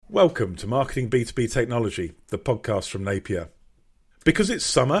Welcome to Marketing B2B Technology, the podcast from Napier. Because it's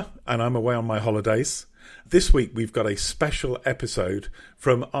summer and I'm away on my holidays, this week we've got a special episode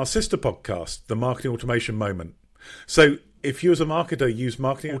from our sister podcast, The Marketing Automation Moment. So if you as a marketer use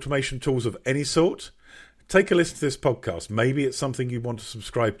marketing automation tools of any sort, take a listen to this podcast. Maybe it's something you want to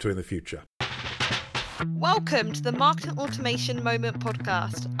subscribe to in the future. Welcome to the Marketing Automation Moment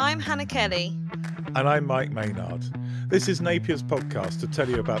podcast. I'm Hannah Kelly. And I'm Mike Maynard. This is Napier's podcast to tell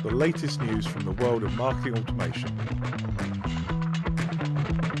you about the latest news from the world of marketing automation.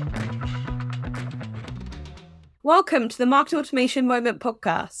 Welcome to the Marketing Automation Moment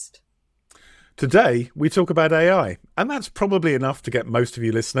podcast. Today, we talk about AI, and that's probably enough to get most of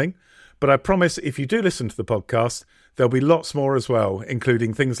you listening. But I promise if you do listen to the podcast, there'll be lots more as well,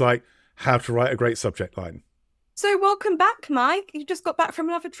 including things like how to write a great subject line. So welcome back, Mike. You just got back from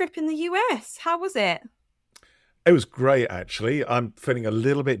another trip in the US. How was it? It was great, actually. I'm feeling a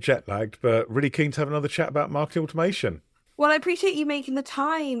little bit jet lagged, but really keen to have another chat about marketing automation. Well, I appreciate you making the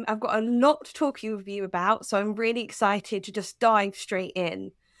time. I've got a lot to talk with you about, so I'm really excited to just dive straight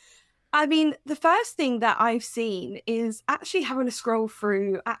in. I mean, the first thing that I've seen is actually having a scroll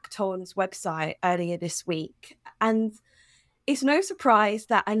through Acton's website earlier this week. And it's no surprise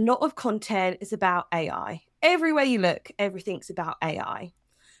that a lot of content is about AI. Everywhere you look, everything's about AI.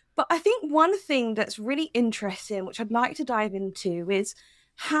 But I think one thing that's really interesting, which I'd like to dive into, is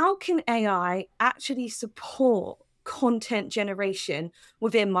how can AI actually support content generation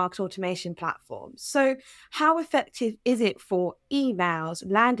within marketing automation platforms? So how effective is it for emails,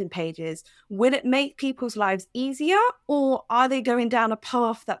 landing pages? Will it make people's lives easier, or are they going down a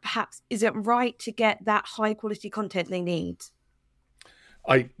path that perhaps isn't right to get that high quality content they need?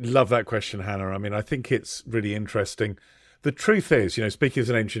 I love that question, Hannah. I mean, I think it's really interesting. The truth is, speaking as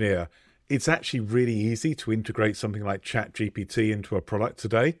an engineer, it's actually really easy to integrate something like ChatGPT into a product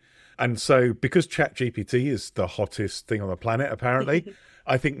today. And so because ChatGPT is the hottest thing on the planet, apparently,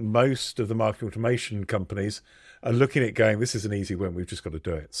 I think most of the marketing automation companies are looking at going, this is an easy win. We've just got to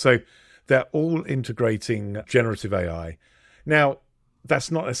do it. So they're all integrating generative AI. Now,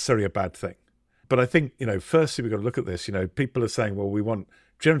 that's not necessarily a bad thing. But I think, firstly, we've got to look at this. People are saying, well, we want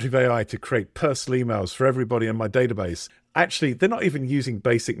generative AI to create personal emails for everybody in my database. Actually, they're not even using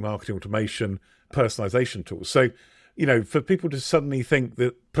basic marketing automation personalization tools. So, for people to suddenly think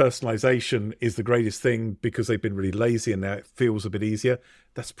that personalization is the greatest thing because they've been really lazy and now it feels a bit easier,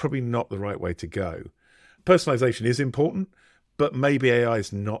 that's probably not the right way to go. Personalization is important, but maybe AI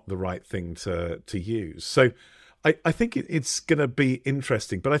is not the right thing to use. So I think it's going to be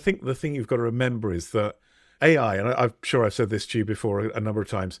interesting. But I think the thing you've got to remember is that AI, and I'm sure I've said this to you before a number of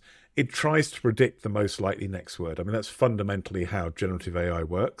times, it tries to predict the most likely next word. I mean, that's fundamentally how generative AI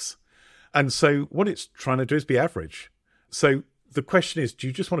works. And so what it's trying to do is be average. So the question is, do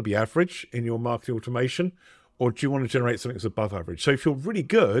you just want to be average in your marketing automation, or do you want to generate something that's above average? So if you're really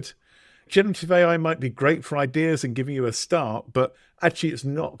good, generative AI might be great for ideas and giving you a start, but actually it's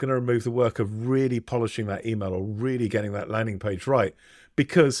not going to remove the work of really polishing that email or really getting that landing page right,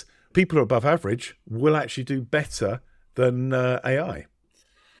 because people who are above average will actually do better than AI.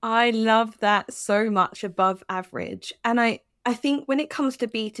 I love that so much, above average. And I think when it comes to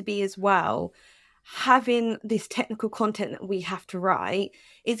B2B as well, having this technical content that we have to write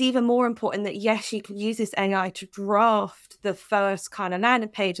is even more important. That yes, you can use this AI to draft the first kind of landing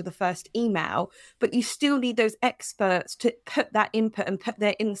page or the first email, but you still need those experts to put that input and put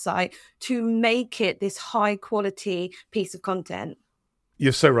their insight to make it this high quality piece of content.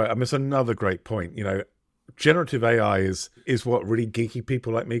 You're so right. I mean, it's another great point. Generative AI is what really geeky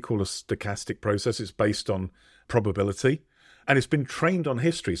people like me call a stochastic process. It's based on probability. And it's been trained on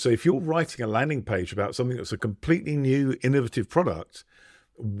history. So if you're writing a landing page about something that's a completely new, innovative product,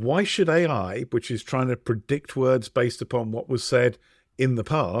 why should AI, which is trying to predict words based upon what was said in the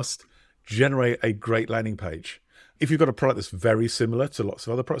past, generate a great landing page? If you've got a product that's very similar to lots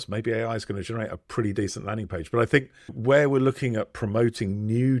of other products, maybe AI is going to generate a pretty decent landing page. But I think where we're looking at promoting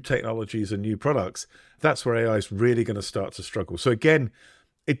new technologies and new products, that's where AI is really going to start to struggle. So again,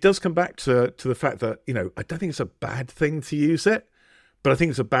 it does come back to the fact that, I don't think it's a bad thing to use it, but I think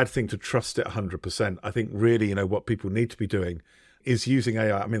it's a bad thing to trust it 100%. I think really, what people need to be doing is using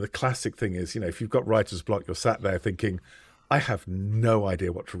AI. I mean, the classic thing is, if you've got writer's block, you're sat there thinking, I have no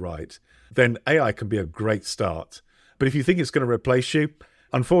idea what to write, then AI can be a great start. But if you think it's going to replace you,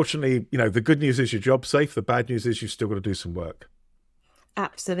 unfortunately, the good news is your job's safe. The bad news is you've still got to do some work.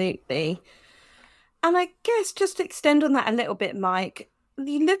 Absolutely. And I guess just to extend on that a little bit, Mike,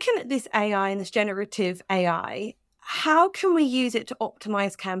 you're looking at this AI and this generative AI, how can we use it to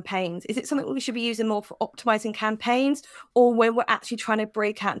optimize campaigns? Is it something we should be using more for optimizing campaigns, or when we're actually trying to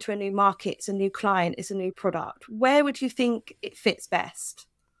break out into a new market, it's a new client, it's a new product? Where would you think it fits best?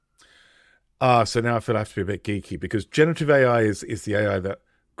 So now I feel I have to be a bit geeky, because generative AI is the AI that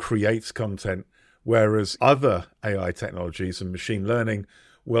creates content, whereas other AI technologies and machine learning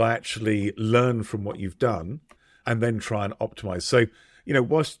will actually learn from what you've done and then try and optimize. So,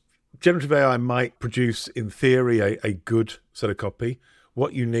 whilst generative AI might produce, in theory, a good set of copy,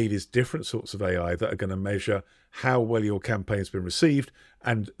 what you need is different sorts of AI that are going to measure how well your campaign's been received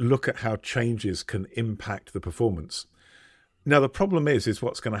and look at how changes can impact the performance. Now, the problem is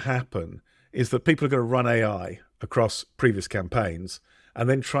what's going to happen is that people are going to run AI across previous campaigns and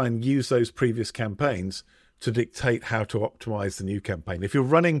then try and use those previous campaigns to dictate how to optimize the new campaign. If you're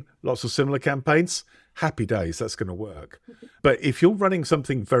running lots of similar campaigns, happy days, that's going to work. But if you're running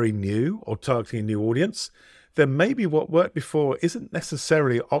something very new or targeting a new audience, then maybe what worked before isn't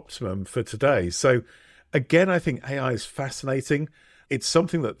necessarily optimum for today. So again, I think AI is fascinating. It's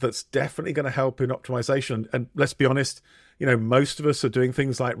something that's definitely going to help in optimization. And let's be honest, most of us are doing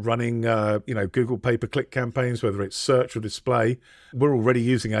things like running, Google pay-per-click campaigns, whether it's search or display. We're already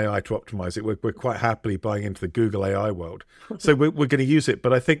using AI to optimize it. We're quite happily buying into the Google AI world. So we're going to use it.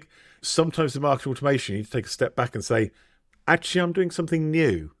 But I think sometimes in marketing automation, you need to take a step back and say, actually, I'm doing something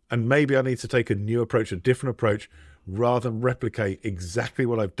new. And maybe I need to take a new approach, a different approach, rather than replicate exactly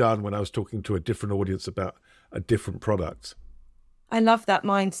what I've done when I was talking to a different audience about a different product. I love that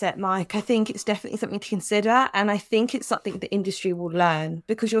mindset, Mike. I think it's definitely something to consider. And I think it's something the industry will learn,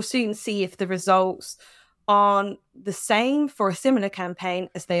 because you'll soon see if the results aren't the same for a similar campaign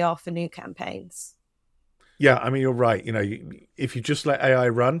as they are for new campaigns. Yeah, I mean, you're right. If you just let AI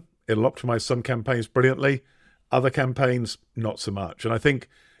run, it'll optimize some campaigns brilliantly, other campaigns, not so much. And I think,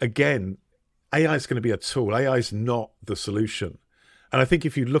 again, AI is going to be a tool. AI is not the solution. And I think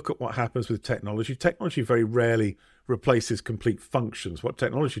if you look at what happens with technology very rarely replaces complete functions. What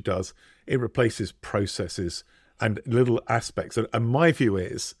technology does, it replaces processes and little aspects. And my view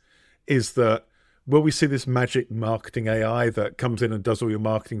is that, will we see this magic marketing AI that comes in and does all your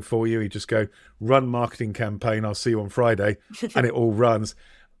marketing for you? You just go, run marketing campaign, I'll see you on Friday, and it all runs.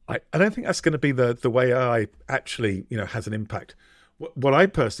 I don't think that's going to be the way AI actually, has an impact. What I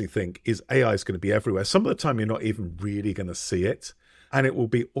personally think is AI is going to be everywhere. Some of the time you're not even really going to see it. And it will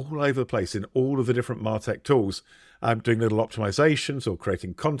be all over the place in all of the different MarTech tools, doing little optimizations or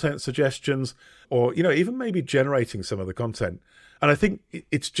creating content suggestions, or, even maybe generating some of the content. And I think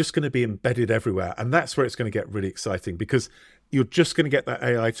it's just going to be embedded everywhere. And that's where it's going to get really exciting, because you're just going to get that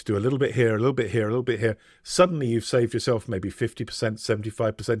AI to do a little bit here, a little bit here, a little bit here. Suddenly you've saved yourself maybe 50%,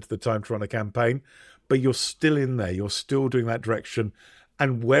 75% of the time to run a campaign, but you're still in there. You're still doing that direction.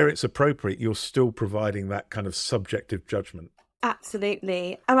 And where it's appropriate, you're still providing that kind of subjective judgment.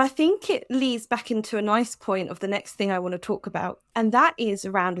 Absolutely. And I think it leads back into a nice point of the next thing I want to talk about, and that is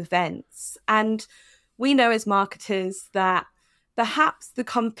around events. And we know as marketers that perhaps the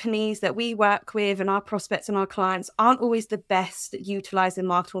companies that we work with and our prospects and our clients aren't always the best at utilizing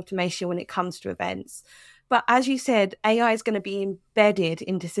marketing automation when it comes to events. But as you said, AI is going to be embedded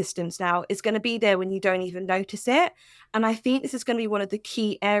into systems now. It's going to be there when you don't even notice it. And I think this is going to be one of the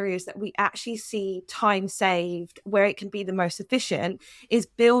key areas that we actually see time saved, where it can be the most efficient, is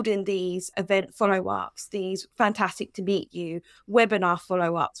building these event follow-ups, these fantastic to meet you, webinar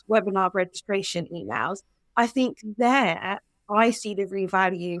follow-ups, webinar registration emails. I think there, I see the real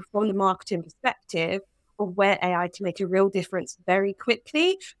value from the marketing perspective of where AI can make a real difference very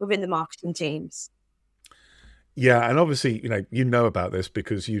quickly within the marketing teams. Yeah, and obviously, you know about this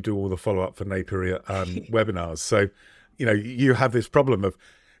because you do all the follow-up for Napier webinars. So, you have this problem of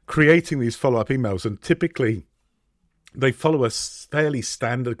creating these follow-up emails, and typically they follow a fairly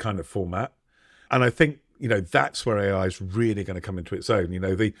standard kind of format. And I think, that's where AI is really going to come into its own.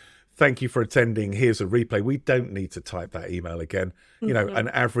 The thank you for attending, here's a replay. We don't need to type that email again. An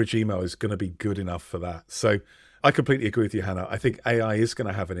average email is going to be good enough for that. So I completely agree with you, Hannah. I think AI is going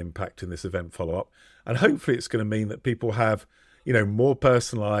to have an impact in this event follow-up. And hopefully it's going to mean that people have, more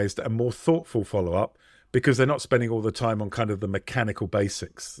personalized and more thoughtful follow-up, because they're not spending all the time on kind of the mechanical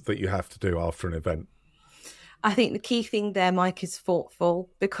basics that you have to do after an event. I think the key thing there, Mike, is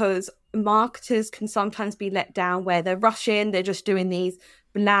thoughtful, because marketers can sometimes be let down where they're rushing, they're just doing these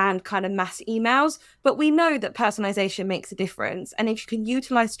bland kind of mass emails. But we know that personalization makes a difference. And if you can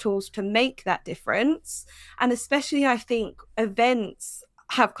utilize tools to make that difference, and especially I think events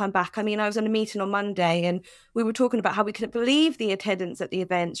have come back. I mean, I was in a meeting on Monday and we were talking about how we couldn't believe the attendance at the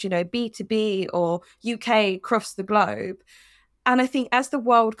events, B2B or UK across the globe. And I think as the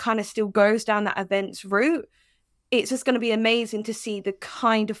world kind of still goes down that events route, it's just going to be amazing to see the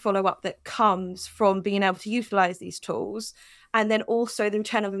kind of follow-up that comes from being able to utilize these tools, and then also the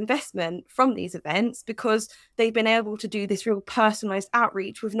return of investment from these events, because they've been able to do this real personalized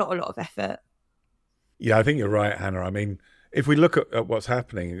outreach with not a lot of effort. Yeah, I think you're right, Hannah. I mean, if we look at what's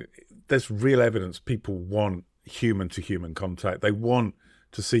happening, there's real evidence people want human-to-human contact. They want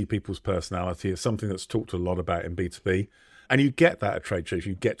to see people's personality. It's something that's talked a lot about in B2B. And you get that at trade shows.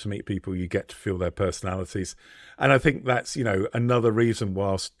 You get to meet people. You get to feel their personalities. And I think that's, another reason,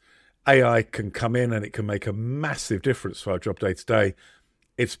 whilst AI can come in and it can make a massive difference to our job day to day,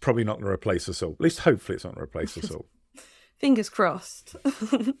 it's probably not going to replace us all. At least hopefully it's not going to replace us all. Fingers crossed.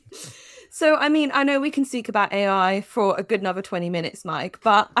 So, I mean, I know we can speak about AI for a good another 20 minutes, Mike,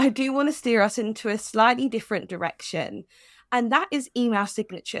 but I do want to steer us into a slightly different direction. And that is email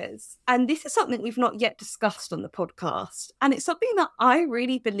signatures. And this is something we've not yet discussed on the podcast. And it's something that I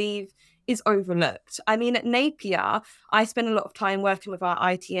really believe is overlooked. I mean, at Napier, I spend a lot of time working with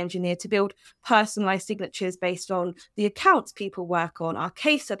our IT engineer to build personalized signatures based on the accounts people work on, our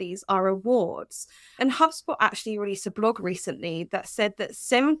case studies, our awards. And HubSpot actually released a blog recently that said that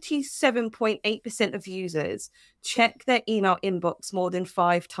 77.8% of users check their email inbox more than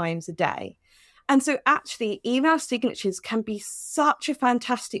 5 times a day. And so actually, email signatures can be such a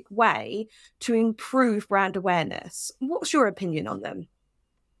fantastic way to improve brand awareness. What's your opinion on them?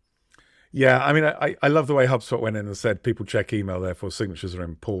 Yeah, I mean, I love the way HubSpot went in and said people check email, therefore signatures are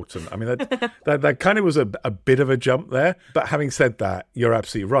important. I mean, that kind of was a bit of a jump there. But having said that, you're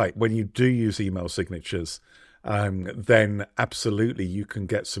absolutely right. When you do use email signatures, then absolutely you can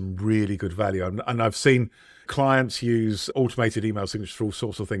get some really good value. And I've seen clients use automated email signatures for all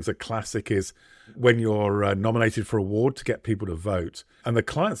sorts of things. A classic is when you're nominated for an award to get people to vote. And the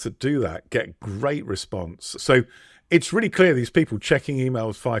clients that do that get great response. So it's really clear these people checking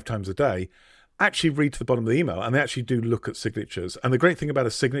emails 5 times a day actually read to the bottom of the email, and they actually do look at signatures. And the great thing about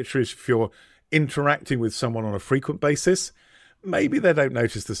a signature is if you're interacting with someone on a frequent basis, maybe they don't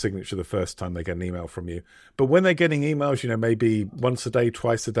notice the signature the first time they get an email from you. But when they're getting emails, maybe once a day,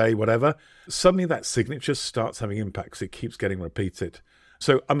 twice a day, whatever, suddenly that signature starts having impact because it keeps getting repeated.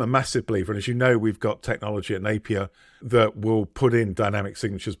 So I'm a massive believer. And as you know, we've got technology at Napier that will put in dynamic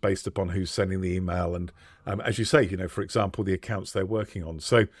signatures based upon who's sending the email. And as you say, for example, the accounts they're working on.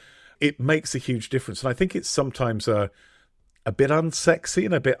 So it makes a huge difference. And I think it's sometimes a bit unsexy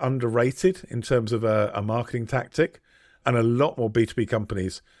and a bit underrated in terms of a marketing tactic. And a lot more B2B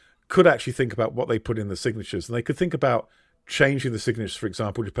companies could actually think about what they put in the signatures. And they could think about changing the signatures, for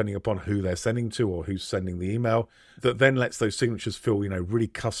example, depending upon who they're sending to or who's sending the email, that then lets those signatures feel, really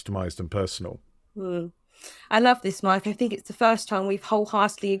customized and personal. I love this, Mike. I think it's the first time we've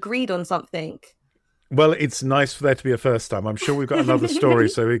wholeheartedly agreed on something. Well, it's nice for there to be a first time. I'm sure we've got another story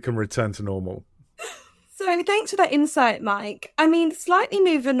so we can return to normal. So thanks for that insight, Mike. I mean, slightly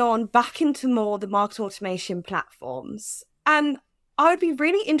moving on back into more the marketing automation platforms. And I would be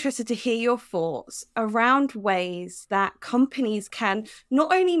really interested to hear your thoughts around ways that companies can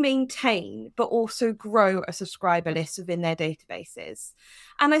not only maintain, but also grow a subscriber list within their databases.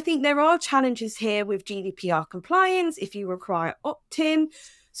 And I think there are challenges here with GDPR compliance if you require opt-in.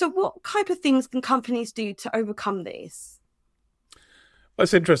 So what type of things can companies do to overcome these? Well,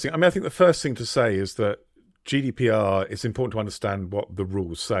 it's interesting. I mean, I think the first thing to say is that GDPR, it's important to understand what the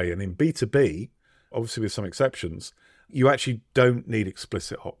rules say. And in B2B, obviously with some exceptions, you actually don't need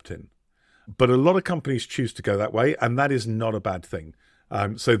explicit opt-in. But a lot of companies choose to go that way, and that is not a bad thing.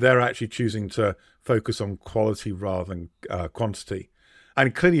 So they're actually choosing to focus on quality rather than quantity.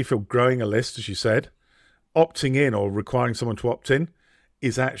 And clearly, if you're growing a list, as you said, opting in or requiring someone to opt in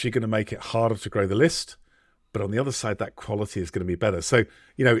is actually going to make it harder to grow the list. But on the other side, that quality is going to be better. So,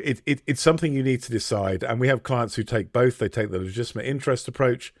 it's something you need to decide. And we have clients who take both. They take the legitimate interest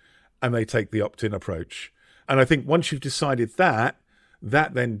approach and they take the opt-in approach. And I think once you've decided that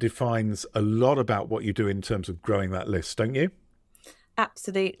then defines a lot about what you do in terms of growing that list, don't you?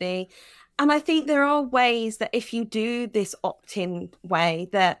 Absolutely. And I think there are ways that if you do this opt-in way,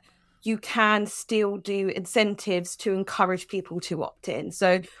 that you can still do incentives to encourage people to opt in.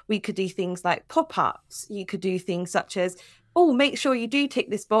 So we could do things like pop-ups. You could do things such as, make sure you do tick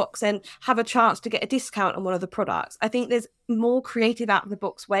this box and have a chance to get a discount on one of the products. I think there's more creative out of the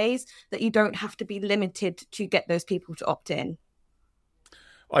box ways that you don't have to be limited to get those people to opt in.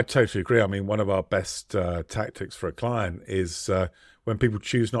 I totally agree. I mean, one of our best tactics for a client is when people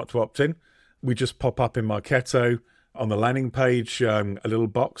choose not to opt in, we just pop up in Marketo on the landing page, a little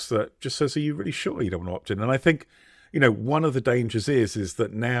box that just says, are you really sure you don't want to opt in? And I think, one of the dangers is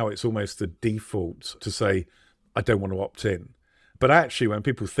that now it's almost the default to say, I don't want to opt in. But actually, when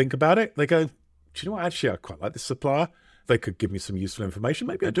people think about it, they go, do you know what? Actually, I quite like this supplier. They could give me some useful information.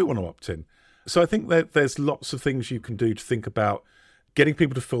 Maybe I do want to opt in. So I think that there's lots of things you can do to think about getting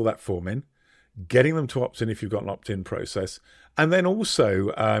people to fill that form in, getting them to opt in if you've got an opt-in process, and then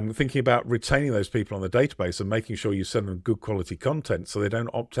also thinking about retaining those people on the database and making sure you send them good quality content so they don't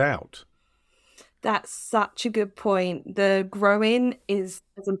opt out. That's such a good point. The growing is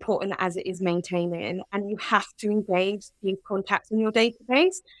as important as it is maintaining, and you have to engage these contacts in your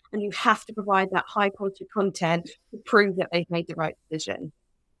database, and you have to provide that high quality content to prove that they've made the right decision.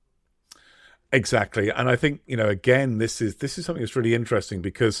 Exactly. And I think, again, this is something that's really interesting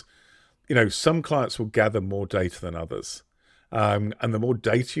because, some clients will gather more data than others. And the more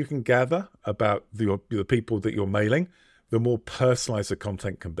data you can gather about the people that you're mailing, the more personalized the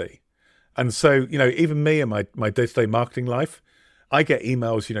content can be. And so, even me in my day-to-day marketing life, I get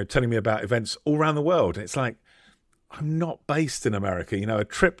emails, telling me about events all around the world. And it's like, I'm not based in America. A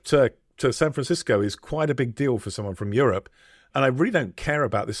trip to San Francisco is quite a big deal for someone from Europe. And I really don't care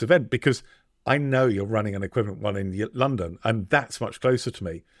about this event because I know you're running an equivalent one in London, and that's much closer to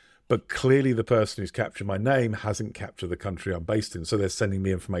me. But clearly the person who's captured my name hasn't captured the country I'm based in. So they're sending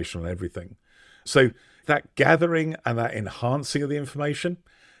me information on everything. So that gathering and that enhancing of the information,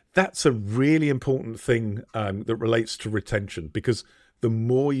 that's a really important thing that relates to retention, because the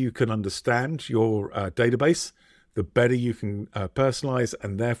more you can understand your database, the better you can personalize,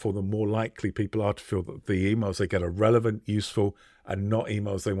 and therefore the more likely people are to feel that the emails they get are relevant, useful, and not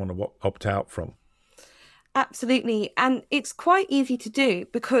emails they want to opt out from. Absolutely. And it's quite easy to do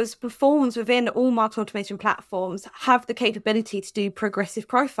because the forms within all marketing automation platforms have the capability to do progressive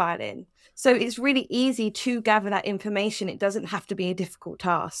profiling. So it's really easy to gather that information. It doesn't have to be a difficult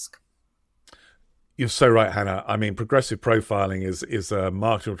task. You're so right, Hannah. I mean, progressive profiling is a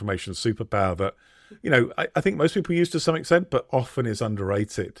marketing automation superpower that, I think most people use to some extent, but often is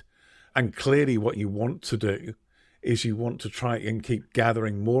underrated. And clearly what you want to do is you want to try and keep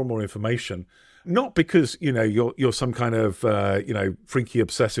gathering more and more information, not because, you're some kind of, freaky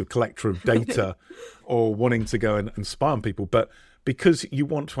obsessive collector of data or wanting to go and spy on people, but because you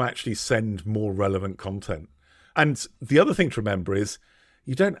want to actually send more relevant content. And the other thing to remember is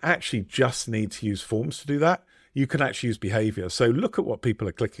you don't actually just need to use forms to do that. You can actually use behavior. So look at what people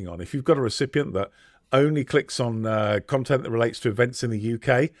are clicking on. If you've got a recipient that only clicks on content that relates to events in the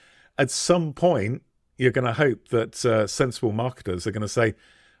UK, at some point, you're going to hope that sensible marketers are going to say,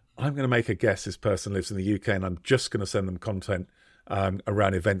 I'm going to make a guess this person lives in the UK and I'm just going to send them content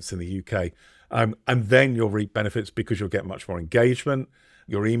around events in the UK. And then you'll reap benefits because you'll get much more engagement.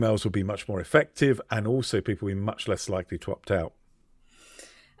 Your emails will be much more effective, and also people will be much less likely to opt out.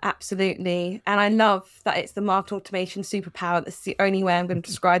 Absolutely. And I love that it's the marketing automation superpower. That's the only way I'm going to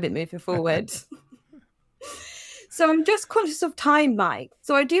describe it moving forward. So I'm just conscious of time, Mike.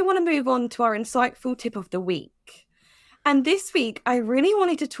 So I do want to move on to our insightful tip of the week. And this week, I really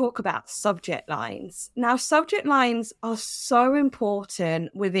wanted to talk about subject lines. Now, subject lines are so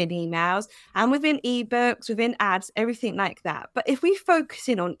important within emails and within ebooks, within ads, everything like that. But if we focus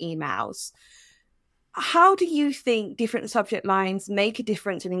in on emails, how do you think different subject lines make a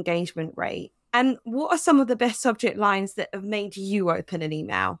difference in engagement rate? And what are some of the best subject lines that have made you open an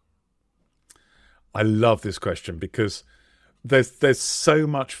email? I love this question because there's so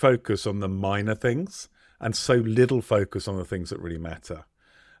much focus on the minor things and so little focus on the things that really matter.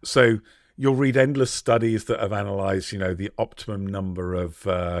 So you'll read endless studies that have analysed, the optimum number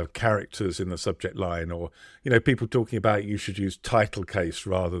of characters in the subject line, or, people talking about you should use title case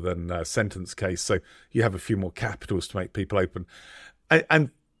rather than sentence case. So you have a few more capitals to make people open. And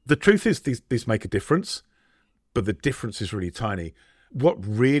the truth is these make a difference, but the difference is really tiny. What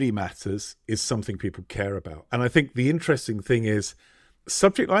really matters is something people care about. And I think the interesting thing is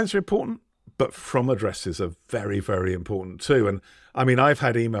subject lines are important, but from addresses are very, very important too. And I mean, I've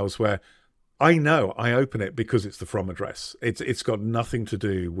had emails where I know I open it because it's the from address. It's got nothing to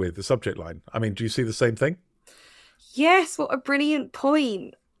do with the subject line. I mean, do you see the same thing? Yes, what a brilliant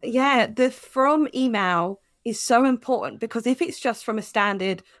point. Yeah, the from email is so important because if it's just from a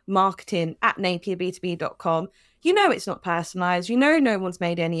standard marketing at napierb2b.com, it's not personalized. No one's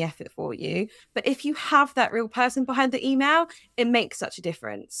made any effort for you. But if you have that real person behind the email, it makes such a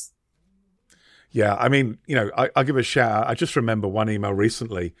difference. Yeah, I mean, I'll give a shout out. I just remember one email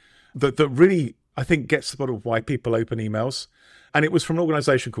recently that really, I think, gets to the bottom of why people open emails. And it was from an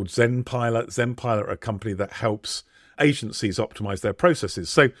organization called ZenPilot. ZenPilot are a company that helps agencies optimize their processes.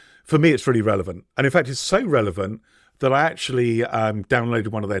 So for me, it's really relevant. And in fact, it's so relevant that I actually downloaded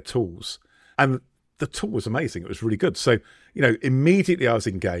one of their tools. And the tool was amazing. It was really good. So, immediately I was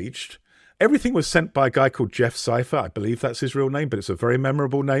engaged. everything was sent by a guy called Jeff Cipher. I believe that's his real name, but it's a very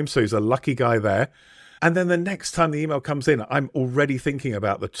memorable name. So he's a lucky guy there. And then the next time the email comes in, I'm already thinking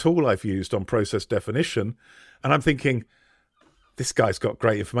about the tool I've used on process definition. And I'm thinking, this guy's got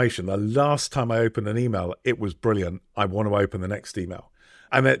great information. The last time I opened an email, it was brilliant. I want to open the next email.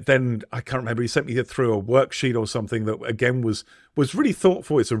 And then I can't remember, he sent me through a worksheet or something that, again, was really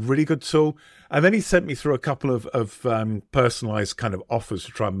thoughtful. It's a really good tool. And then he sent me through a couple of personalized kind of offers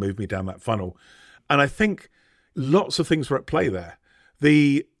to try and move me down that funnel. And I think lots of things were at play there.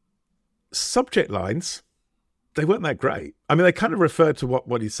 The subject lines, they weren't that great. I mean, they kind of referred to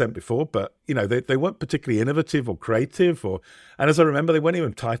what he sent before, but, you know, they weren't particularly innovative or creative. And as I remember, they weren't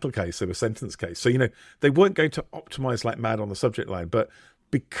even title case, they were sentence case. So, you know, they weren't going to optimize like mad on the subject line. But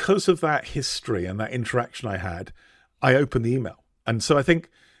because of that history and that interaction I had, I opened the email. And so I think,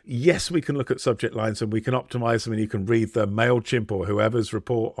 yes, we can look at subject lines and we can optimize them, and you can read the MailChimp or whoever's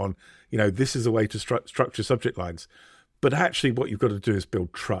report on, you know, this is a way to structure subject lines. But actually what you've got to do is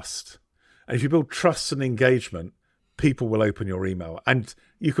build trust. And if you build trust and engagement, people will open your email. And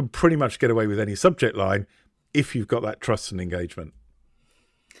you can pretty much get away with any subject line if you've got that trust and engagement.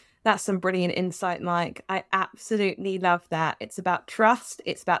 That's some brilliant insight, Mike. I absolutely love that. It's about trust.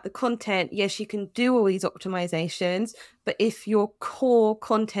 It's about the content. Yes, you can do all these optimizations, but if your core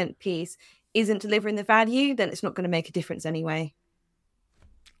content piece isn't delivering the value, then it's not going to make a difference anyway.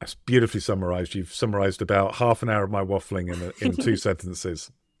 That's beautifully summarized. You've summarized about half an hour of my waffling in 2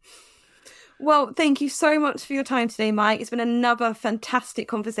 sentences. Well, thank you so much for your time today, Mike. It's been another fantastic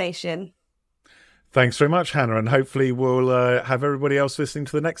conversation. Thanks very much, Hannah, and hopefully we'll have everybody else listening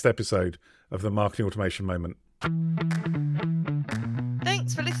to the next episode of the Marketing Automation Moment.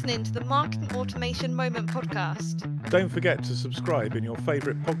 Thanks for listening to the Marketing Automation Moment podcast. Don't forget to subscribe in your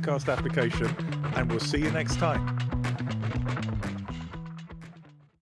favourite podcast application, and we'll see you next time.